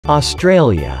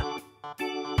Australia.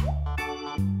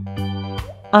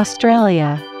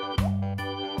 Australia.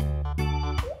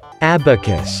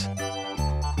 Abacus.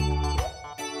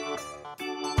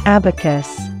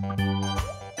 Abacus.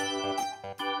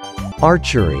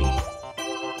 Archery.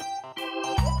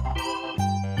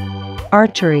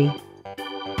 Archery.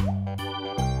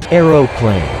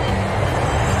 Aeroplane.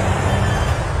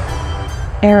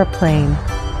 Airplane.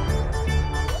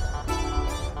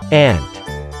 Ant.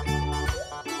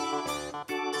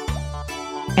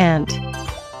 Ant.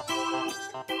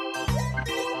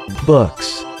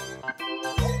 Books.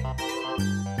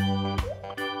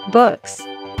 Books.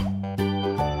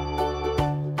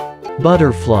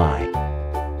 Butterfly.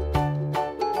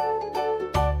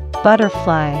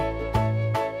 Butterfly.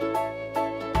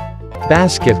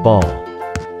 Basketball.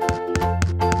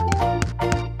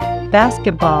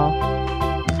 Basketball.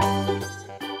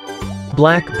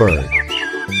 Blackbird.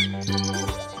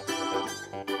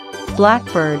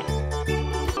 Blackbird.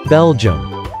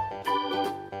 Belgium.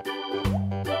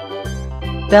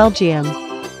 Belgium.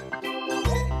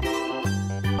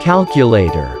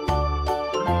 Calculator.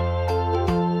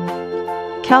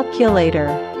 Calculator.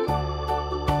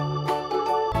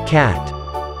 Cat.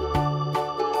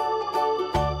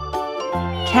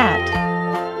 Cat.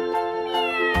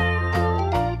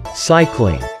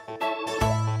 Cycling.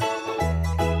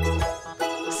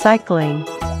 Cycling.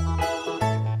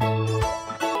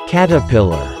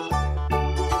 Caterpillar.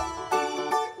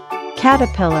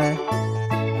 Caterpillar.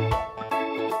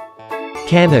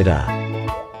 Canada.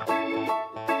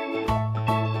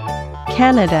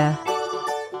 Canada.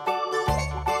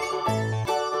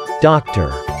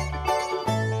 Doctor.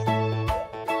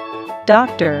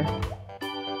 Doctor.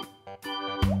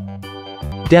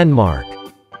 Denmark.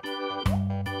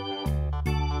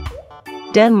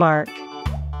 Denmark.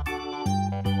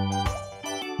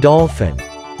 Dolphin.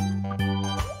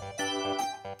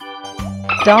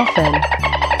 Dolphin.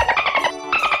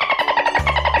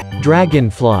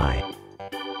 Dragonfly.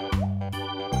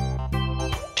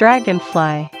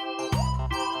 Dragonfly.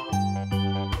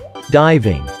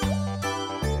 Diving.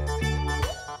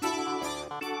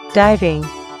 Diving.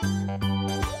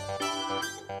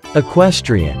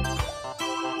 Equestrian.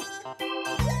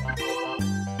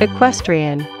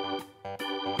 Equestrian.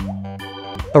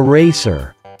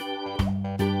 Eraser.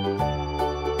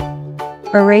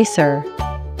 Eraser.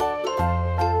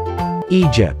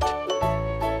 Egypt.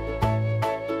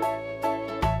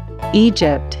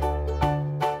 Egypt.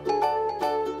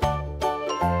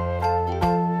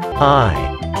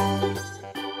 Eye.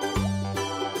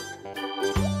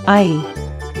 Eye.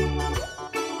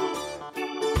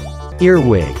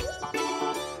 Earwig.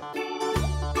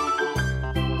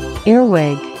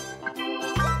 Earwig.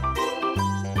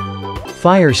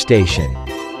 Fire station.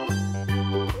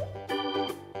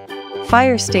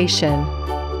 Fire station.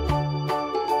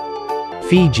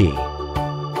 Fiji.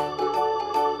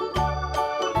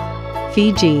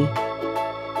 Fiji.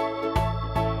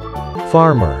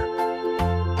 Farmer.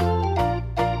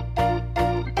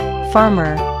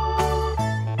 Farmer.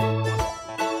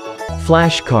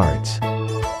 Flashcards.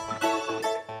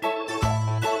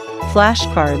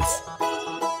 Flashcards.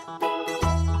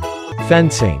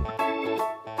 Fencing.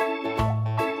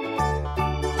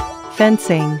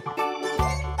 Fencing.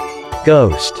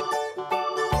 Ghost.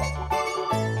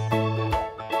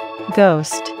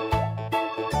 Ghost.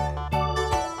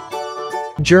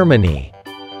 Germany.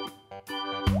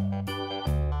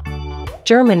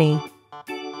 Germany.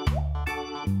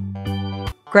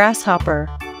 Grasshopper.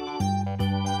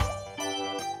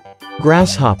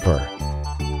 Grasshopper.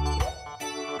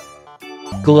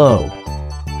 Globe.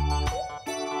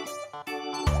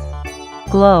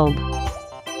 Globe.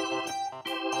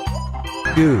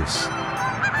 Goose.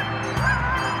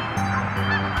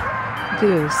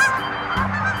 Goose.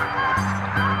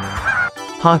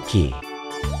 Hockey.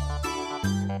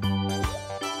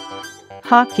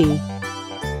 Hockey.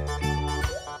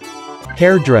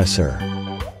 Hairdresser.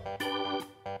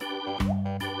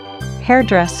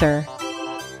 Hairdresser.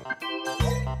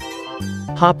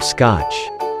 Hopscotch.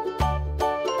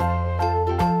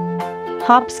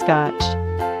 Hopscotch.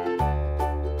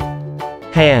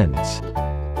 Hands.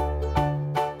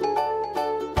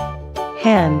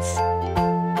 Hands.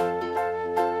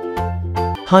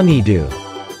 Honeydew.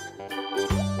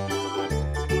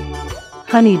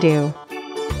 Honeydew.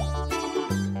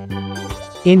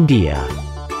 India.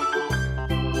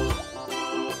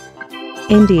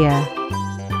 India.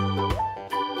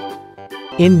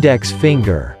 Index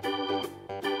finger.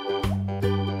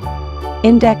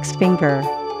 Index finger.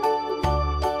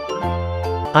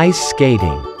 Ice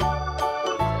skating.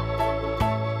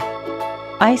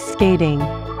 Ice skating.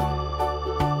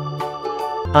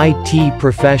 IT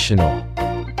professional.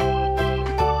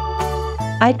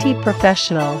 IT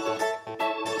professional.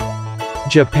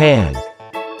 Japan.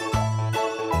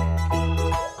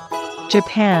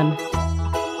 Japan.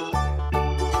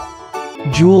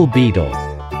 Jewel beetle.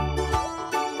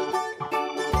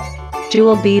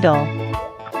 Jewel beetle.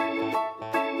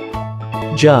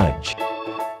 Judge.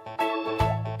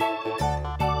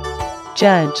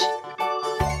 Judge.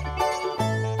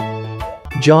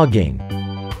 Jogging.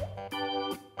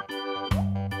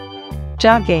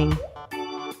 Jogging.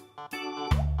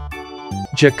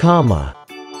 Jacama.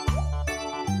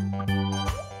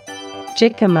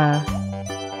 Jicama.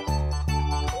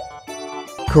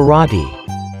 Karate.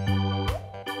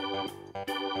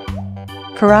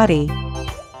 Karate.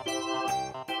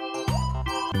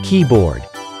 Keyboard.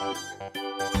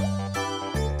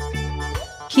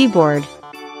 Keyboard.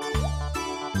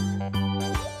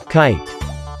 Kite.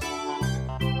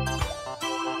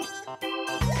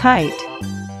 Kite.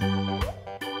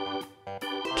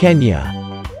 Kenya.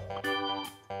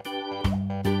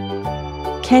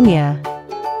 Kenya.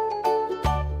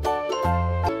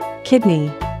 Kidney.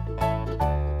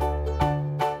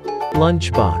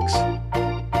 Lunchbox.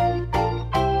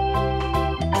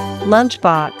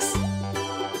 Lunchbox.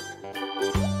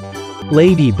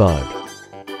 Ladybug.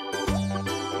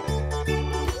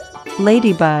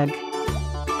 Ladybug.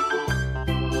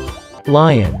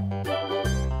 Lion.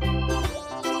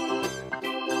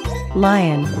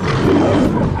 Lion.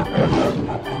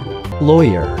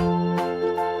 Lawyer.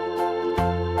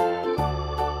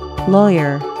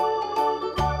 Lawyer.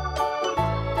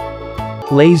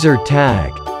 Laser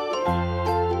tag.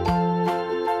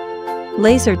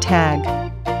 Laser tag.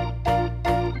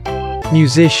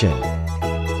 Musician.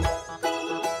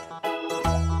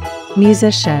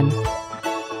 Musician.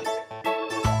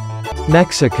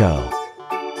 Mexico.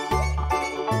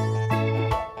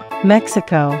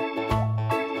 Mexico.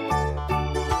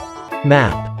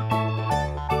 Map.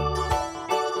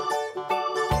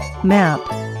 Map.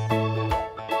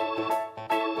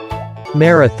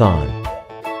 Marathon.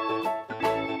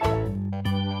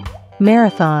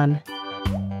 Marathon.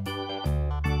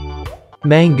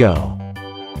 Mango.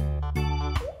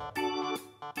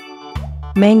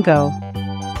 Mango.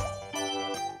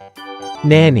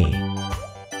 Nanny.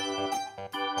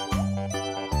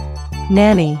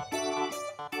 Nanny.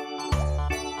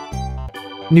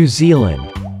 New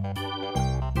Zealand.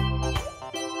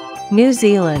 New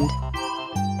Zealand.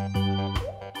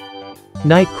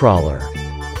 Nightcrawler.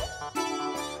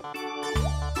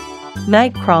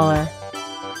 Nightcrawler.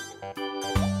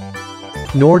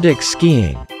 Nordic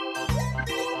skiing.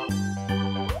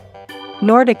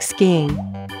 Nordic skiing.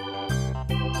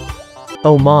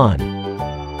 Oman.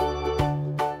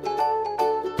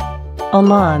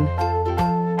 Oman.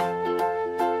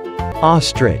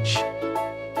 Ostrich.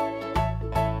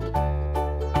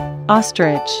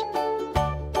 Ostrich.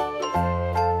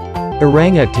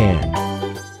 Orangutan.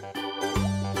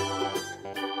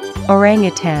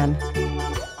 Orangutan.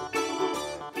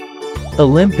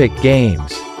 Olympic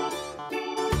Games.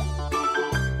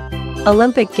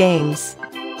 Olympic Games.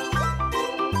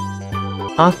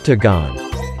 Octagon.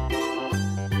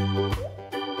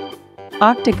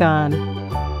 Octagon.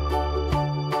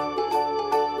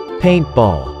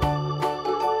 Paintball.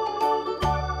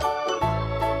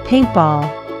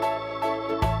 Paintball.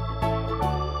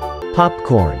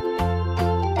 Popcorn.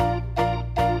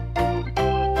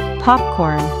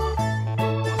 Popcorn.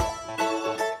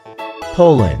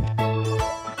 Poland.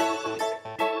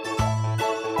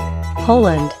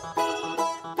 Poland.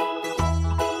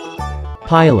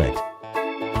 Pilot.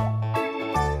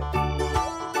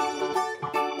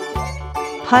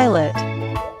 Pilot.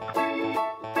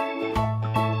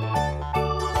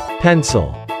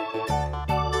 Pencil.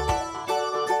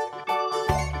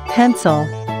 Pencil.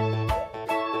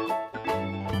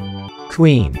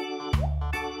 Queen.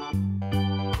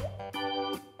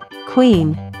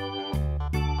 Queen.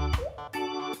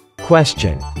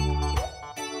 Question.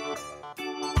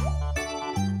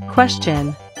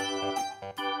 Question.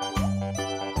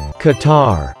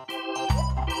 Qatar.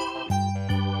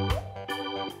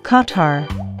 Qatar.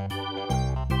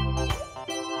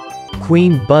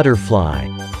 Queen butterfly.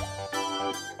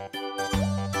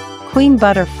 Queen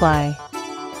butterfly.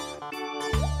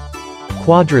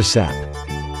 Quadricep.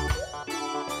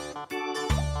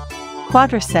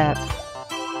 Quadricep.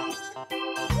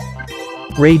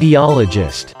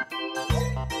 Radiologist.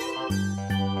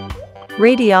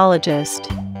 Radiologist.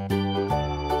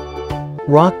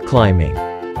 Rock climbing.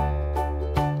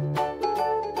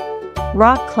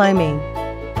 Rock climbing.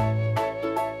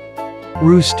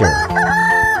 Rooster.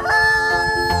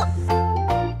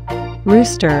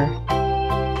 Rooster.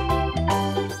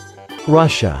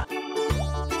 Russia.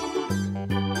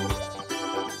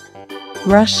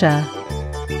 Russia.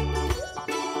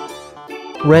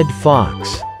 Red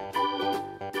fox.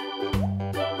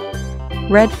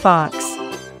 Red fox.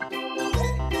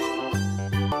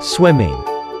 Swimming.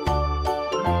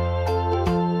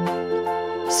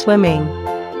 Swimming.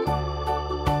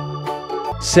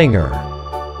 Singer.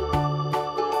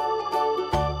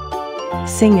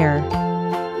 Singer.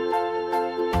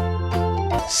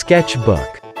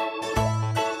 Sketchbook.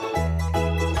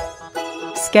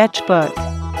 Sketchbook.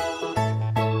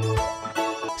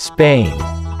 Spain.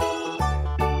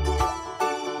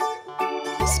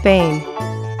 Spain.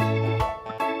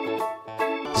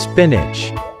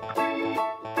 Spinach.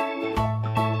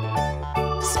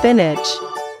 Spinach.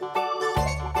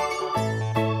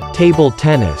 Table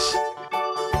tennis.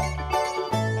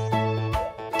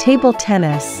 Table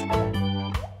tennis.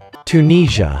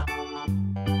 Tunisia.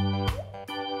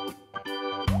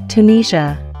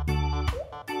 Tunisia.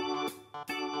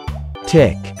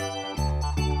 Tick.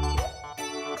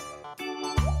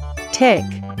 Tick.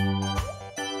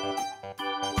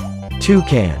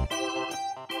 Toucan.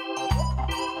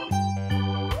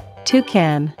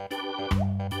 Toucan.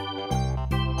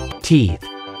 Teeth.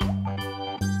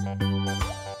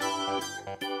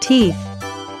 Teeth.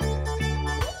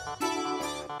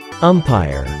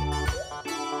 Umpire.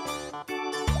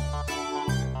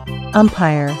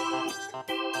 Umpire.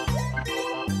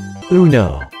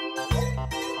 Uno.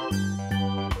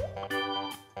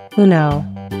 Uno.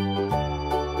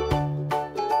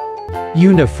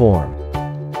 Uniform.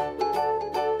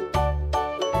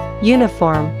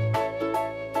 Uniform.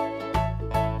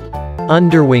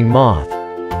 Underwing moth.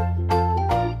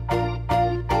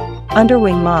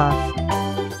 Underwing moth.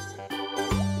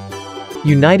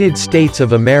 United States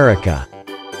of America.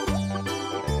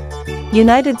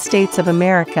 United States of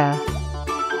America.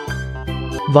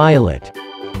 Violet.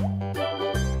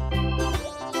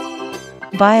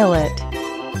 Violet.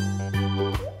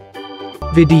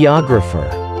 Videographer.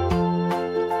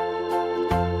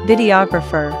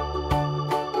 Videographer.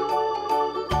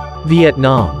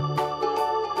 Vietnam.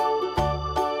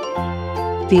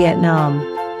 Vietnam.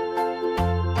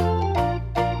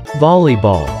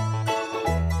 Volleyball.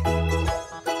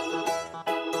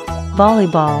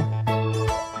 Volleyball.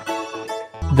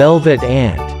 Velvet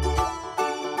ant.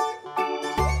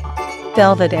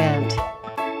 Velvet ant.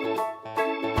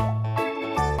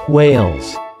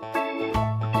 Wales.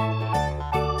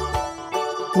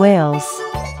 Wales.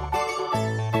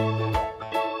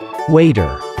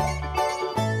 Waiter.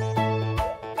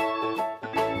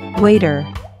 Waiter.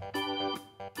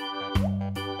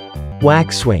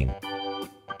 Waxwing.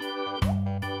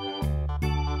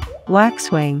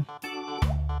 Waxwing.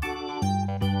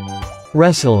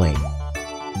 Wrestling.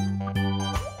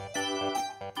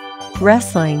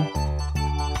 Wrestling.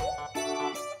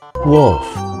 Wolf.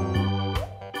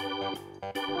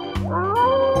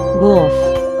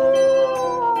 Wolf.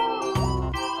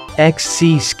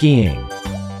 XC skiing.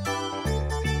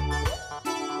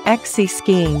 XC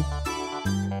skiing.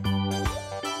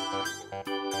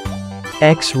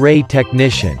 X-ray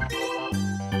technician.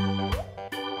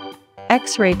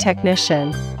 X-ray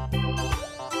technician.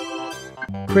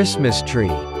 Christmas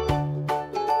tree.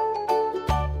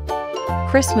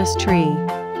 Christmas tree.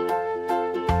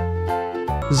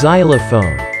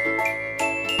 Xylophone.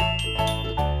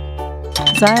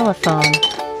 Xylophone.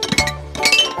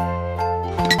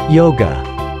 Yoga.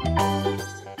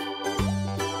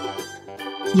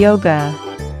 Yoga.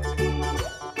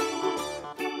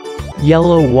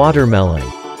 Yellow watermelon.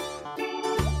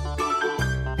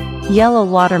 Yellow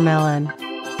watermelon.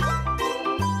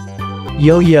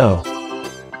 Yo-yo.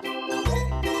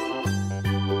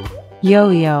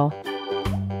 Yo-yo.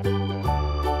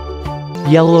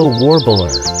 Yellow warbler.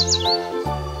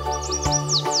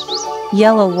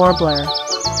 Yellow warbler.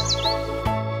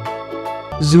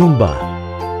 Zumba.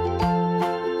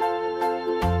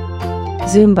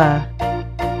 Zumba.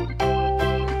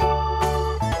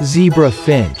 Zebra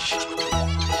finch.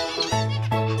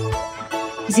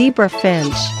 Zebra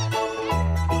finch.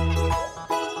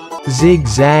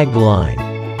 Zigzag line.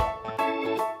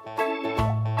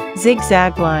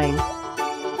 Zigzag line.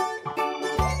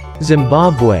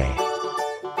 Zimbabwe.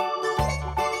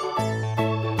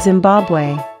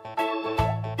 Zimbabwe.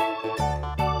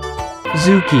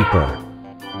 Zookeeper.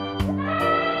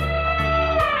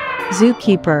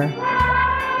 Zookeeper.